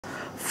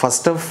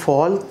First of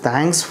all,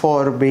 thanks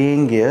for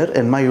being here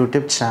in my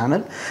YouTube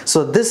channel.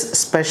 So this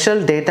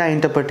special data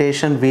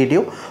interpretation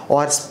video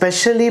are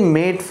specially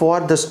made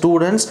for the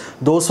students,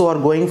 those who are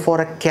going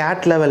for a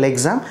CAT level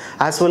exam,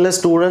 as well as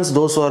students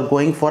those who are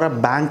going for a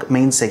bank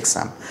mains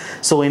exam.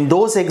 So in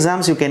those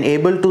exams you can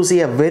able to see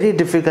a very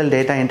difficult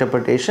data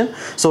interpretation.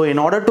 So in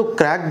order to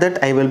crack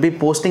that, I will be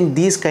posting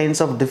these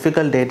kinds of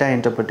difficult data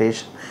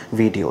interpretation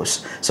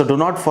videos. So do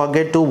not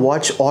forget to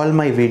watch all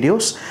my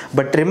videos,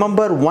 but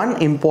remember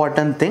one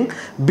important thing: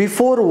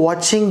 before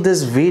watching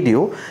this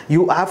video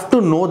you have to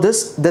know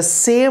this: the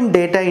same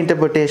data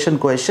interpretation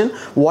question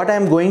what I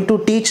am going to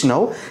teach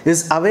now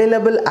is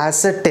available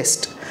as a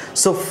test.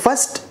 So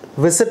first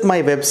visit my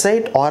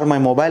website or my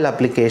mobile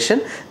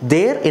application.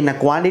 There in a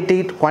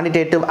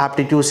quantitative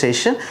aptitude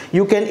session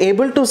you can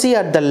able to see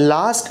at the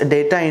last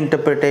data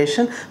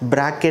interpretation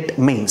bracket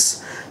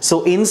mains.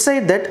 So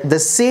inside that, the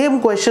same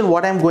question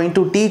what I am going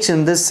to teach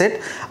in this set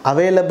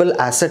available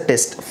as a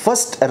test.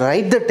 First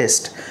write the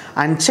test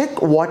and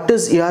check what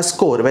is your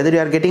score, whether you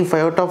are getting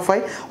 5 out of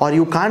 5 or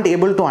you can't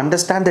able to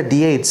understand the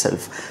DA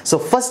itself. So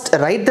first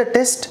write the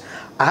test.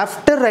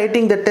 After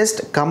writing the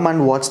test, come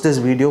and watch this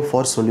video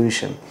for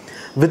solution.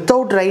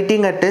 Without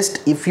writing a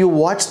test, if you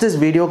watch this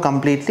video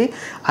completely,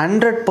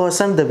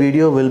 100% the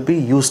video will be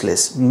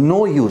useless,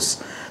 no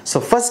use. So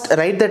first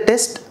write the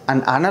test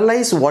and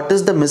analyze what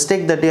is the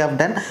mistake that you have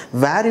done,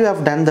 where you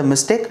have done the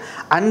mistake,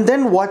 and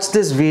then watch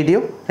this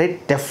video,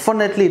 right?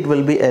 Definitely it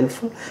will be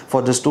helpful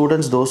for the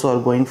students, those who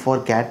are going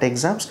for CAT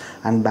exams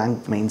and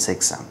bank mains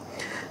exam.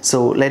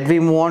 So let me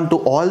move on to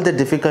all the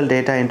difficult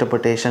data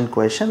interpretation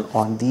question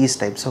on these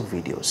types of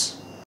videos.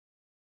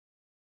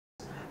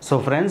 So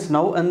friends,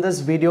 now in this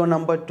video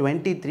number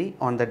 23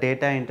 on the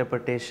data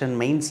interpretation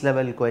mains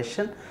level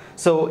question.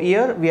 So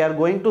here we are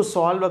going to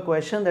solve a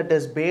question that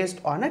is based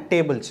on a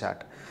table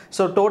chart.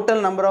 So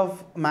total number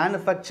of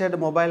manufactured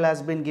mobile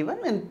has been given,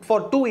 and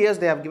for 2 years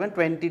they have given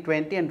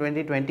 2020 and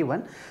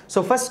 2021.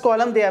 So first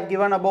column they have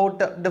given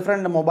about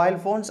different mobile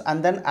phones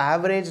and then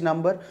average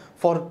number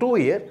for 2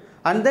 years.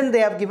 And then they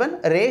have given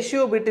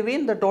ratio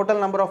between the total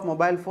number of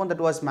mobile phone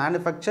that was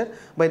manufactured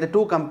by the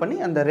two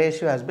company, and the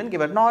ratio has been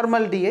given.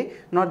 Normal DA,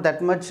 not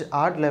that much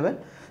hard level.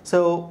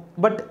 So,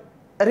 but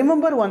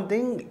remember one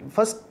thing,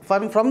 first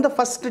from the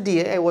first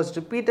DA, I was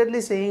repeatedly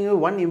saying you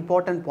one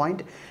important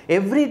point.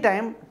 Every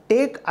time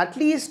take at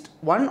least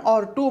 1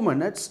 or 2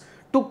 minutes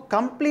to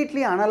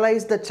completely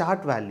analyze the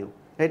chart value.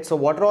 Right? So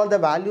what are all the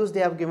values they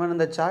have given in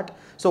the chart?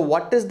 So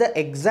what is the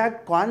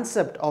exact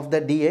concept of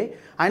the DA?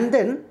 And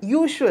then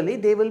usually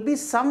there will be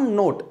some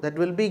note that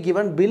will be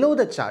given below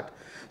the chart.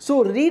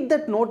 So read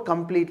that note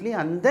completely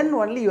and then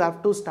only you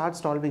have to start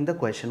solving the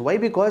question. Why?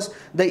 Because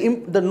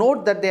the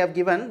note that they have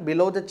given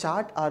below the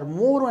chart are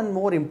more and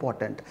more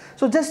important.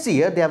 So just see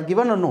here, they have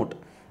given a note.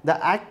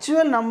 The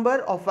actual number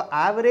of an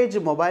average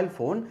mobile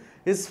phone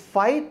is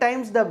 5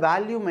 times the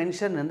value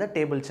mentioned in the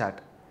table chart.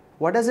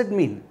 What does it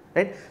mean?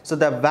 Right? So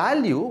the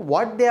value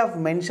what they have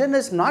mentioned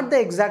is not the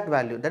exact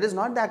value, that is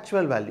not the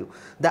actual value.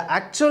 The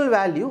actual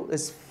value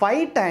is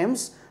 5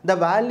 times the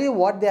value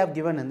what they have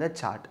given in the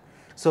chart.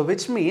 So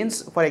which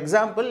means, for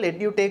example, let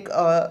me take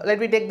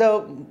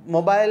the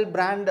mobile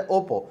brand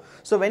Oppo.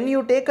 So when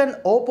you take an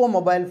Oppo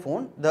mobile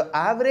phone, the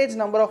average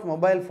number of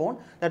mobile phone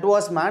that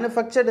was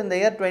manufactured in the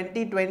year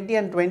 2020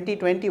 and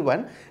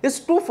 2021 is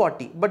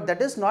 240, but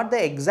that is not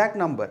the exact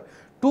number.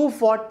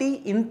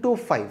 240 into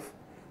 5.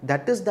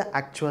 That is the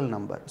actual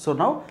number. So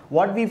now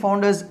what we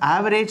found is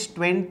average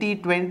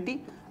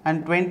 2020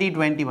 and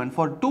 2021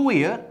 for 2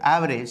 year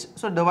average.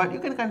 So you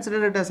can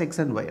consider it as X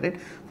and Y, right?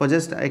 For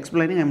just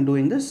explaining, I am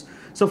doing this.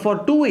 So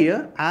for 2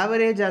 year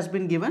average has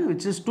been given,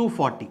 which is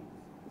 240.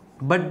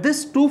 But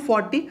this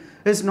 240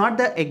 is not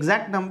the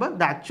exact number.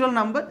 The actual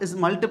number is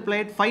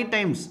multiplied 5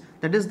 times.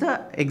 That is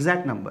the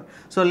exact number.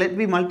 So let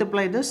me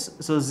multiply this.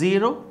 So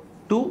 0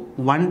 to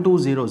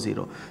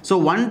 1200. So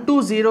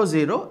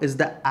 1200 is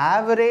the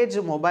average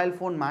mobile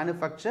phone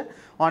manufactured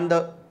on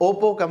the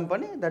Oppo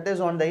company, that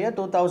is on the year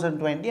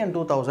 2020 and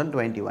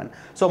 2021.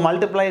 So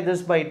multiply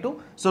this by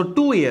 2. So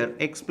 2 year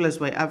X plus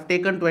Y. I have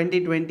taken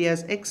 2020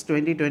 as X,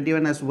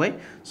 2021 as Y.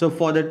 So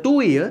for the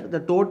 2 year,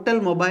 the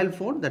total mobile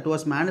phone that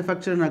was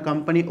manufactured in a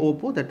company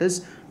Oppo, that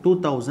is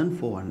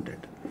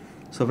 2400.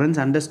 So friends,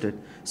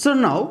 understood. So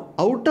now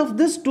out of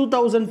this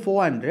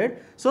 2400,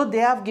 so they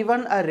have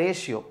given a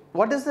ratio.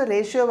 What is the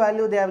ratio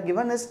value they have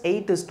given is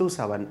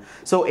 8:7.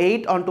 So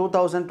 8 on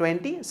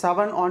 2020,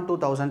 7 on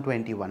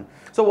 2021.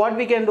 So what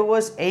we can do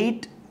is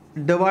 8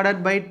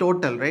 divided by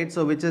total, right?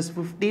 So which is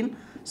 15.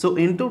 So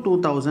into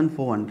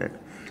 2400.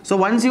 So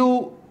once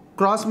you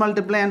cross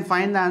multiply and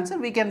find the answer,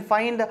 we can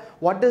find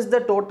what is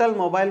the total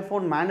mobile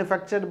phone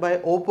manufactured by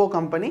Oppo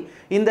company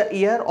in the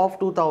year of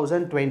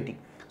 2020.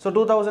 So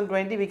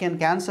 2020 we can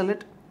cancel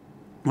it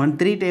on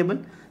 3 table.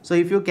 So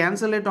if you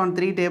cancel it on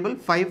 3 table,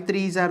 5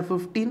 3s are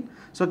 15.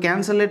 So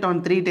cancel it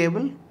on 3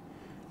 table,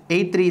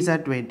 8 3s are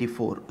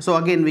 24. So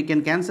again we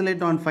can cancel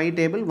it on 5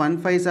 table, 1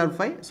 5s are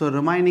 5. So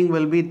remaining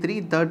will be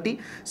 3, 30,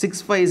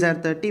 6 5s are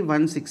 30,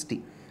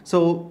 160.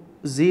 So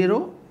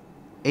 0,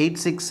 8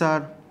 6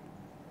 are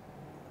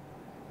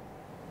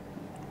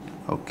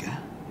Okay.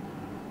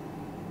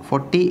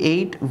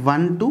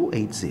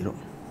 481280.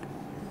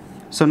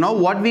 So now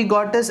what we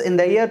got is, in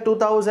the year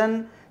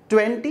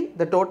 2020,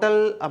 the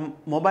total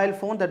mobile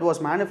phone that was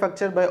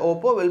manufactured by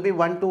Oppo will be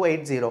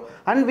 1280,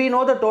 and we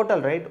know the total,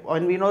 right?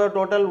 And we know the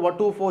total, what,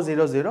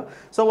 2400.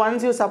 So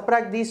once you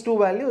subtract these two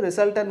values,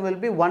 resultant will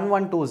be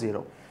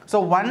 1120.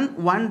 So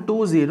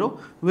 1120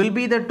 will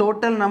be the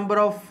total number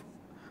of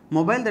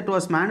mobile that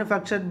was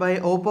manufactured by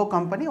Oppo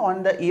company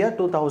on the year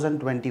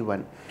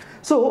 2021.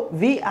 So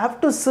we have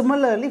to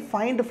similarly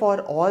find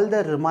for all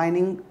the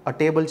remaining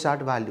table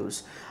chart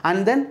values,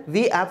 and then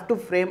we have to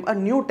frame a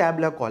new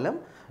tabular column,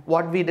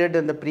 what we did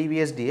in the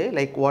previous DA,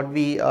 like what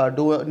we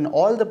do in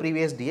all the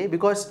previous DA,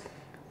 because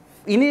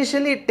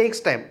initially it takes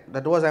time.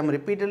 That was, I'm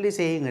repeatedly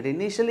saying it,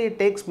 initially it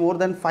takes more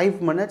than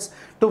 5 minutes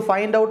to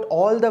find out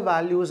all the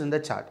values in the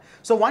chart.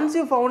 So once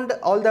you found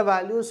all the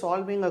values,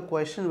 solving a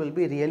question will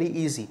be really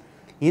easy.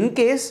 In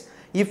case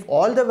if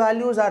all the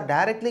values are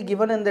directly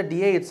given in the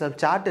DA itself,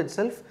 chart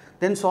itself,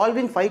 then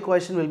solving 5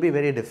 questions will be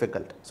very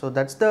difficult. So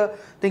that's the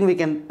thing we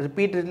can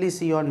repeatedly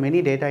see on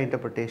many data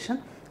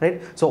interpretation,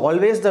 right? So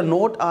always the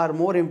note are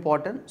more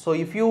important. So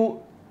if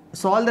you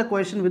solve the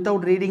question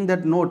without reading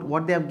that note,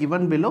 what they have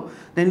given below,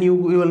 then you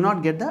will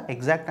not get the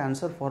exact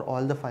answer for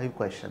all the 5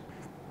 questions.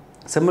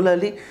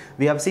 Similarly,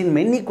 we have seen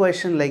many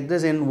questions like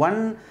this in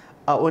one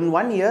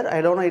year.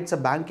 I don't know, it's a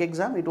bank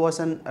exam, it was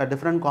a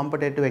different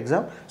competitive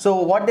exam. So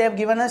what they have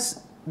given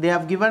us, they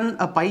have given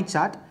a pie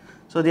chart.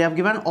 So they have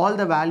given all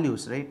the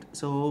values, right?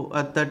 So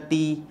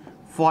 30,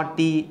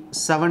 40,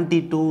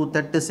 72,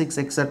 36,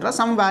 etc.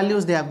 Some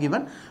values they have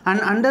given,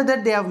 and under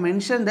that they have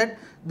mentioned that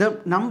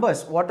the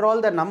numbers, what are all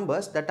the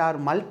numbers that are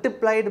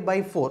multiplied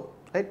by 4,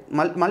 right?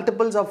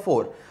 Multiples of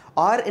 4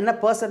 are in a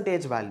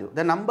percentage value.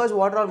 The numbers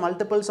what are all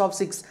multiples of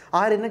 6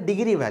 are in a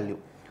degree value.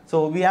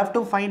 So we have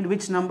to find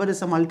which number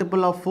is a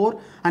multiple of 4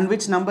 and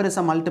which number is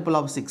a multiple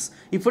of 6.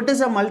 If it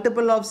is a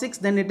multiple of 6,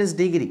 then it is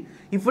degree.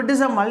 If it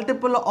is a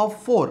multiple of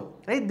 4,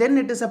 right, then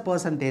it is a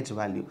percentage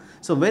value.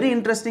 So very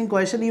interesting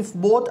question. If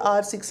both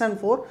are 6 and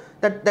 4,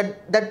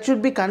 that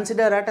should be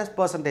considered as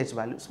percentage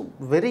value. So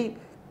very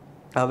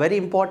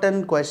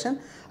important question.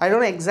 I don't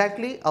know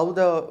exactly how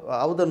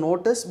the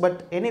note is,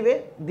 but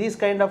anyway, these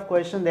kind of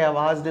questions they have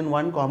asked in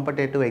one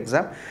competitive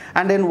exam,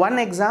 and in one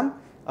exam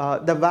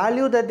the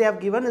value that they have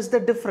given is the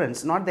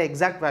difference, not the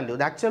exact value.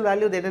 The actual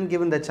value they didn't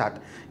give in the chart.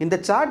 In the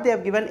chart they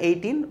have given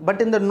 18,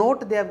 but in the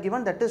note they have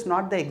given that is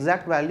not the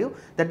exact value,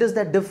 that is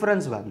the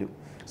difference value.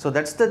 So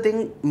that's the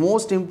thing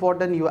most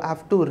important. You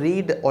have to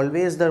read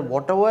always the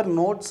whatever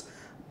notes,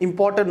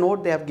 important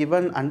note they have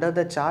given under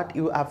the chart,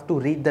 you have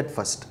to read that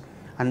first,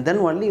 and then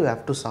only you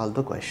have to solve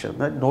the question,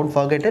 right? Don't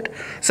forget it.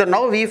 So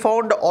now we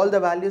found all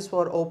the values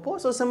for Oppo.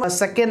 So some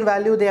second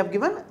value they have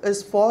given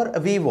is for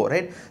Vivo,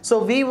 right?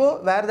 So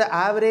Vivo, where the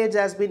average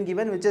has been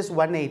given, which is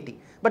 180,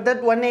 but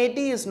that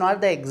 180 is not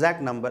the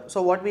exact number.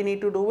 So what we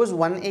need to do is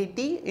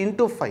 180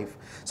 into 5.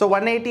 So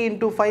 180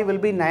 into 5 will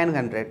be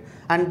 900,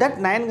 and that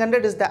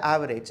 900 is the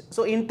average.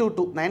 So into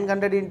 2,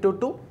 900 into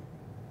 2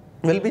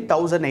 will be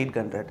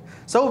 1800.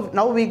 So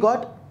now we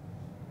got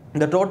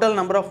the total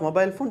number of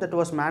mobile phone that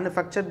was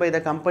manufactured by the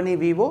company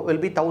Vivo will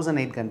be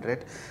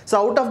 1800.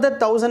 So out of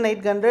that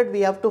 1800,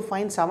 we have to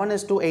find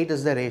 7:8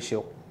 is the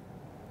ratio.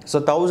 So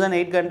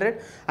 1800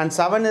 and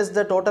 7 is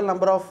the total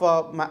number of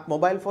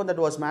mobile phone that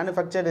was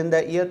manufactured in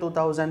the year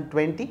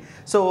 2020.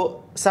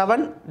 So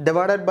 7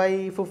 divided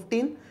by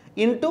 15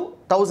 into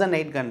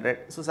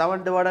 1800. So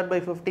 7 divided by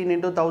 15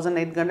 into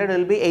 1800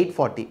 will be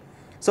 840.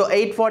 So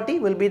 840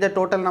 will be the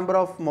total number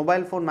of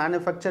mobile phone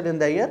manufactured in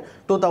the year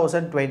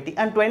 2020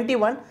 and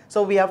 21.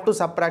 So we have to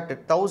subtract it.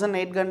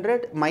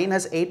 1800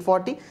 minus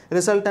 840,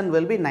 resultant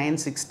will be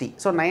 960.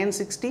 So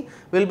 960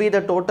 will be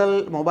the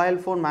total mobile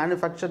phone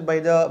manufactured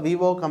by the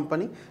Vivo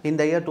company in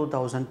the year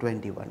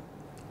 2021.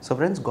 So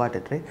friends, got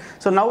it, right?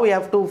 So now we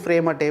have to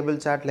frame a table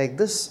chart like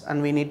this,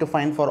 and we need to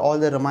find for all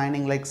the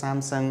remaining like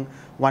Samsung,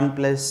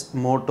 OnePlus,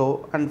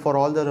 Moto, and for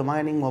all the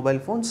remaining mobile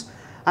phones.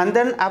 And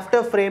then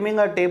after framing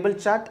a table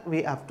chart,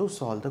 we have to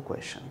solve the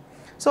question.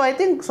 So I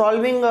think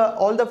solving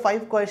all the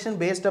 5 questions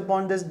based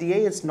upon this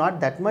DA is not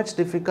that much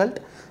difficult.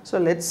 So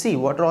let's see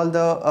what are all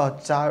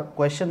the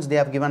questions they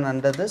have given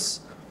under this.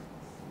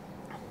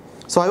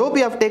 So I hope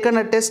you have taken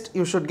a test.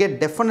 You should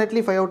get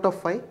definitely 5 out of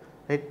 5.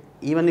 Right?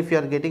 Even if you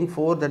are getting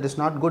 4, that is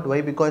not good.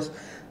 Why? Because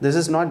this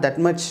is not that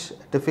much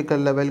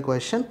difficult level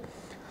question.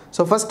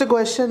 So first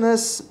question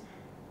is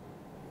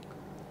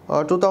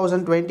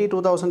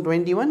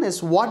 2020-2021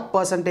 is what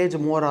percentage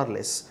more or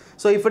less.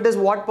 So if it is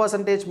what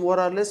percentage more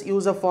or less,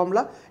 use a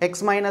formula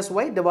x minus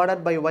y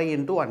divided by y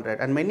into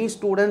 100. And many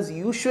students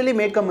usually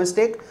make a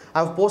mistake.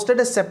 I have posted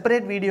a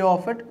separate video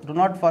of it. Do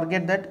not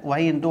forget that y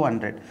into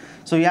 100.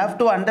 So you have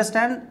to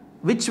understand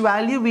which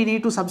value we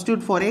need to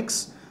substitute for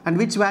x and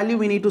which value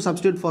we need to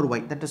substitute for y.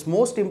 That is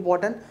most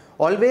important.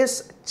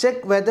 Always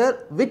check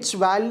whether which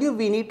value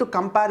we need to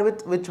compare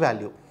with which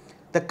value.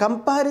 The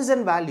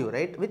comparison value,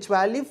 right? Which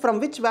value, from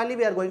which value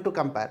we are going to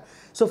compare.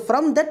 So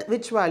from that,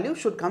 which value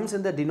should comes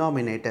in the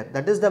denominator.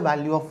 That is the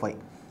value of y.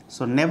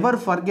 So never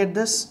forget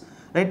this.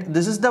 right?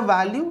 This is the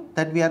value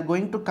that we are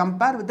going to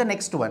compare with the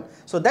next one.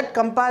 So that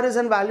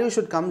comparison value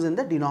should comes in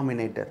the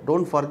denominator.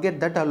 Don't forget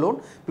that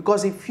alone,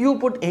 because if you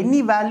put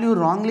any value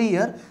wrongly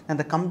here, then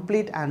the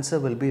complete answer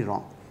will be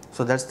wrong.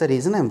 So that's the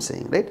reason I'm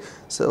saying, right?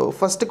 So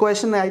first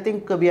question, I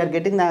think we are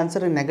getting the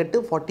answer in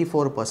negative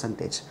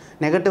 44%.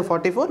 Negative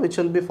 44, which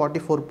will be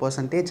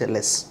 44%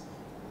 less.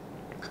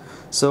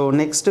 So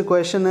next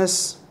question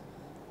is,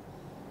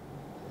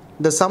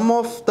 the sum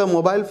of the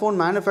mobile phone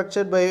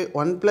manufactured by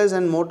OnePlus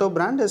and Moto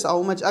brand is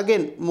how much?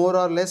 Again, more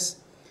or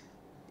less.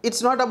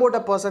 It's not about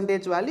a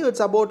percentage value. It's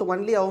about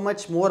only how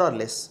much more or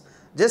less.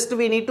 Just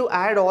we need to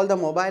add all the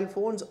mobile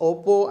phones,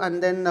 Oppo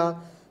and then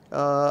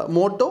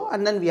Moto,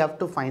 and then we have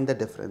to find the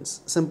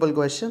difference. Simple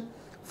question.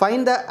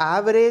 Find the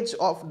average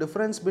of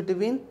difference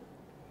between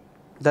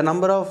the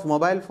number of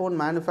mobile phone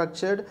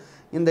manufactured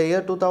in the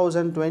year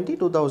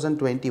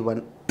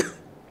 2020-2021.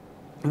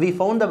 We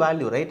found the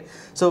value, right?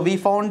 So we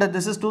found that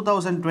this is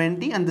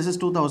 2020 and this is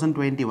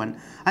 2021,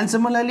 and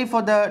similarly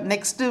for the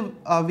next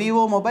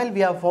Vivo mobile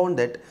we have found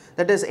that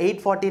is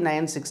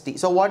 849.60.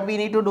 so what we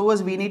need to do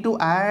is we need to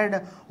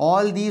add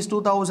all these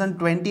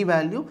 2020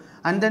 value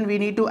and then we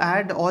need to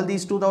add all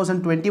these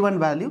 2021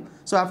 value.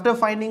 So after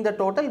finding the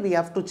total, we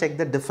have to check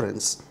the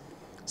difference.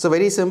 So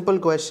very simple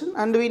question,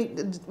 and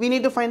we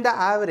need to find the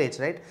average,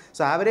 right?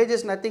 So average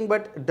is nothing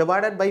but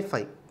divided by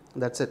 5.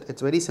 That's it.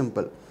 It's very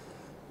simple.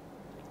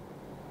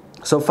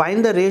 So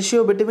find the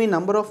ratio between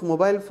number of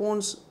mobile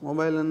phones,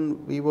 mobile and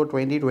Vivo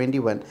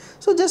 2021.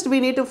 So just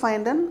we need to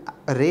find a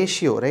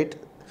ratio, right?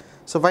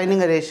 So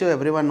finding a ratio,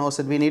 everyone knows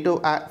that we need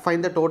to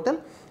find the total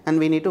and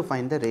we need to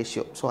find the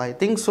ratio. So I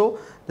think so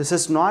this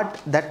is not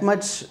that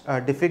much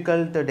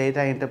difficult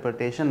data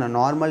interpretation, a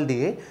normal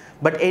DA.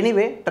 But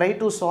anyway, try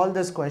to solve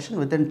this question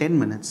within 10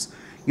 minutes.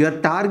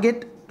 Your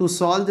target to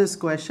solve this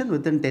question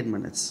within 10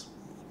 minutes.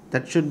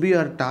 That should be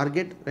your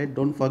target, right?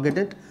 Don't forget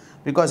it,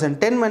 because in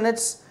 10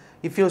 minutes,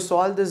 if you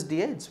solve this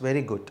DA, it's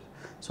very good.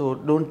 So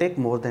don't take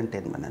more than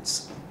 10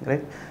 minutes,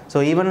 right?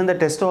 So even in the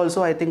test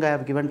also, I think I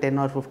have given 10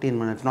 or 15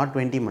 minutes, not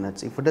 20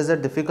 minutes. If it is a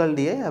difficult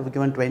DA, I have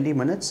given 20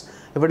 minutes.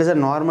 If it is a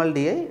normal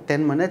DA,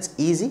 10 minutes,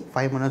 easy,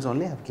 5 minutes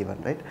only I have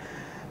given, right?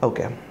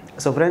 Okay.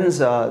 So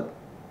friends,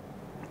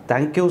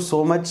 thank you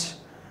so much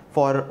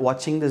for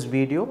watching this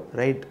video,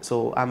 right?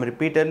 So I'm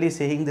repeatedly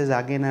saying this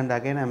again and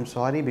again. I'm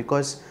sorry,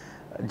 because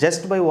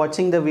just by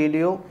watching the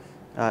video,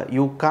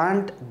 you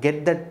can't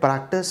get that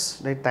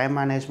practice, right? Time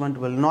management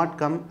will not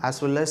come,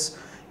 as well as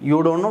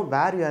you don't know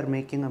where you are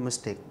making a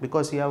mistake,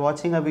 because you are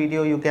watching a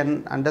video, you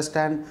can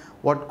understand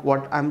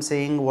what I'm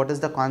saying, what is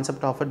the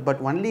concept of it,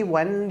 but only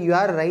when you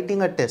are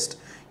writing a test,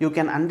 you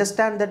can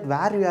understand that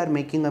where you are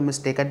making a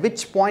mistake, at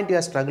which point you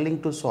are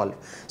struggling to solve.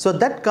 So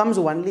that comes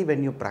only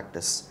when you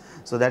practice.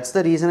 So that's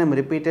the reason I'm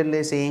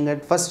repeatedly saying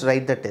it. First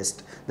write the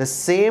test. The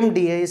same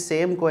DA,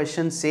 same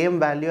question, same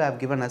value I have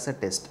given as a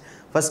test.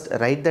 First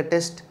write the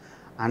test,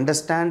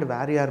 understand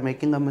where you are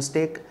making a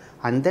mistake,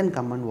 and then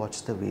come and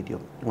watch the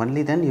video.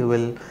 Only then you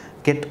will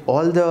get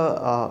all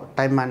the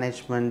time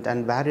management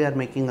and where you are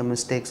making a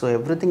mistake. So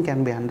everything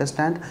can be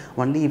understood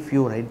only if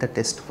you write the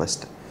test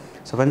first.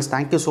 So friends,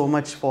 thank you so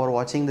much for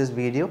watching this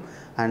video,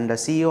 and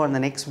see you on the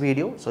next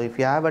video. So if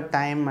you have a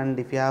time and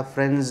if you have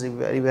friends, if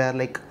you are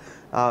like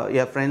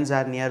your friends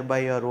are nearby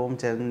your home,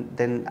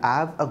 then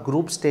have a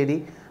group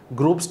study.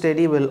 Group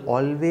study will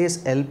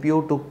always help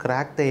you to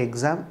crack the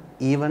exam,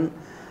 even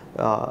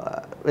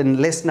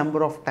in less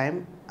number of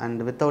time,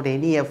 and without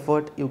any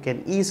effort you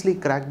can easily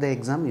crack the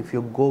exam if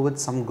you go with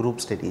some group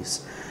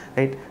studies,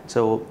 right?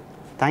 So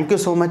thank you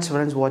so much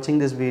friends watching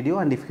this video,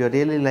 and if you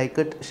really like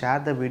it, share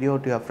the video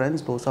to your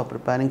friends, those who are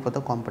preparing for the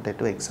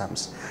competitive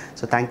exams.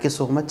 So thank you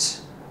so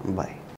much. Bye.